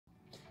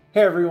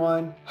Hey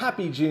everyone,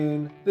 happy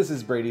June. This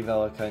is Brady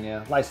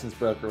Velacuña, licensed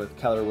broker with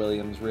Keller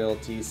Williams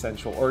Realty,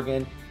 Central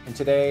Oregon. And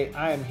today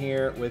I am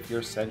here with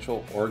your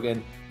Central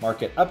Oregon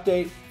market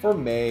update for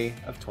May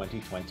of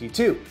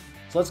 2022.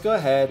 So let's go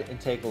ahead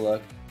and take a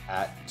look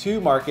at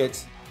two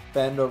markets,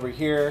 Bend over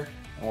here,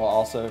 and we'll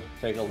also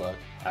take a look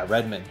at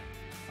Redmond.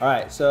 All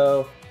right,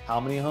 so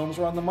how many homes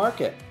were on the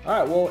market? All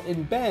right, well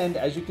in Bend,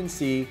 as you can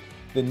see,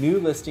 the new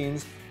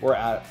listings were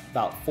at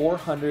about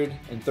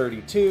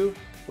 432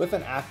 with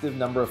an active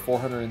number of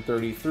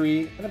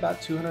 433 and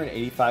about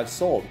 285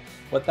 sold.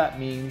 What that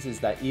means is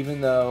that even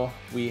though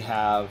we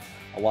have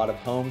a lot of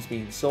homes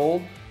being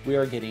sold, we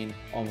are getting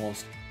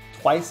almost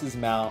twice as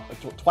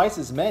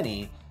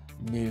many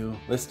new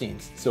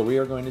listings. So we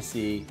are going to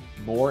see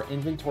more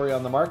inventory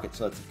on the market.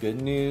 So that's good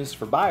news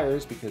for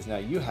buyers because now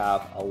you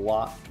have a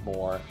lot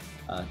more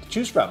to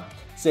choose from.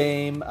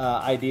 Same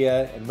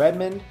idea in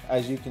Redmond.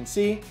 As you can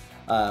see,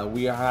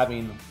 we are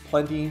having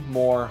plenty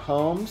more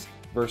homes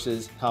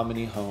versus how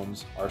many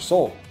homes are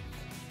sold.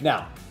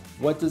 Now,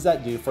 what does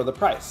that do for the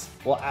price?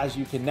 Well, as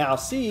you can now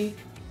see,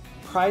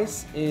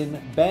 price in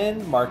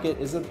Bend market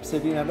is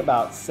sitting at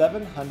about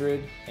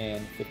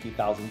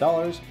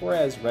 $750,000,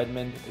 whereas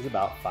Redmond is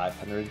about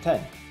 $510,000.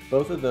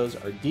 Both of those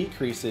are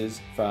decreases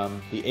from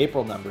the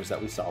April numbers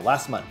that we saw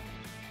last month.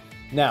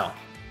 Now,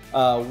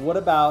 what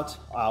about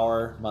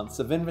our months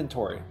of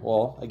inventory?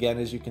 Well, again,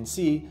 as you can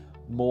see,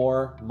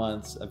 more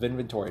months of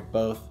inventory.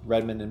 Both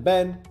Redmond and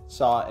Bend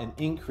saw an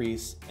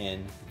increase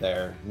in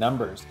their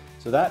numbers.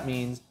 So that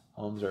means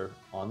homes are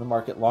on the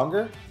market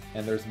longer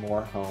and there's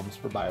more homes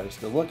for buyers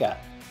to look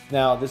at.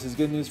 Now, this is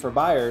good news for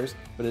buyers,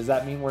 but does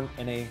that mean we're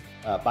in a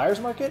buyer's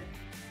market?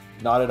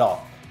 Not at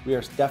all. We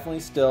are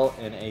definitely still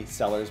in a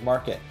seller's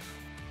market.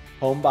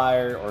 Home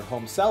buyer or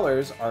home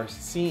sellers are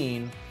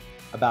seeing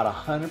about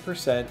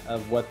 100%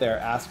 of what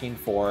they're asking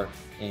for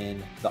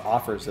in the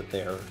offers that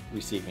they're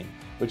receiving,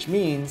 which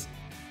means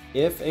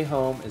if a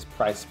home is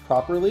priced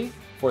properly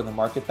for the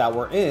market that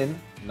we're in,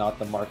 not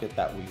the market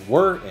that we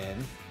were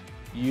in,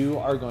 you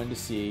are going to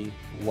see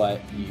what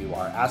you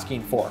are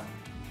asking for.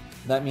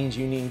 That means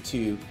you need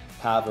to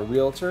have a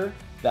realtor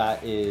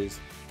that is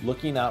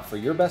looking out for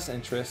your best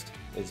interest,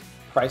 is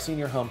pricing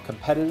your home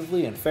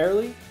competitively and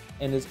fairly,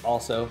 and is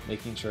also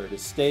making sure it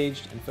is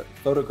staged and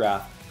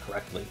photographed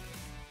correctly.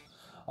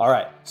 All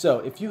right, so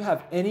if you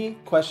have any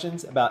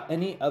questions about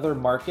any other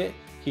market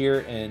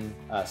here in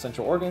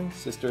Central Oregon,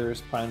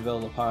 Sisters,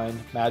 Pineville, LaPine,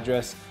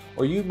 Madras,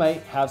 or you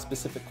might have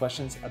specific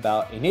questions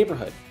about a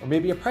neighborhood or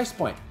maybe a price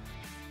point,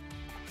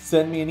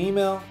 send me an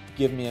email,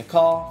 give me a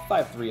call,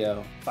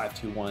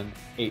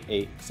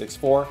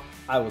 530-521-8864.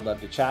 I would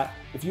love to chat.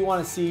 If you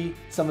want to see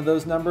some of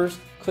those numbers,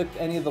 click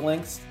any of the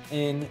links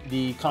in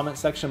the comment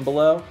section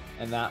below,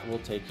 and that will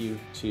take you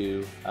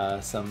to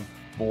some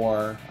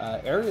more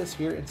areas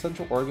here in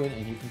Central Oregon,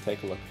 and you can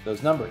take a look at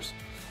those numbers.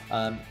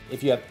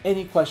 If you have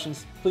any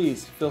questions,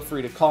 please feel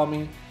free to call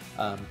me,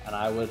 and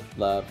I would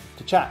love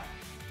to chat.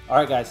 All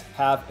right, guys,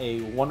 have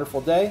a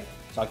wonderful day.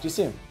 Talk to you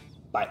soon.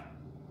 Bye.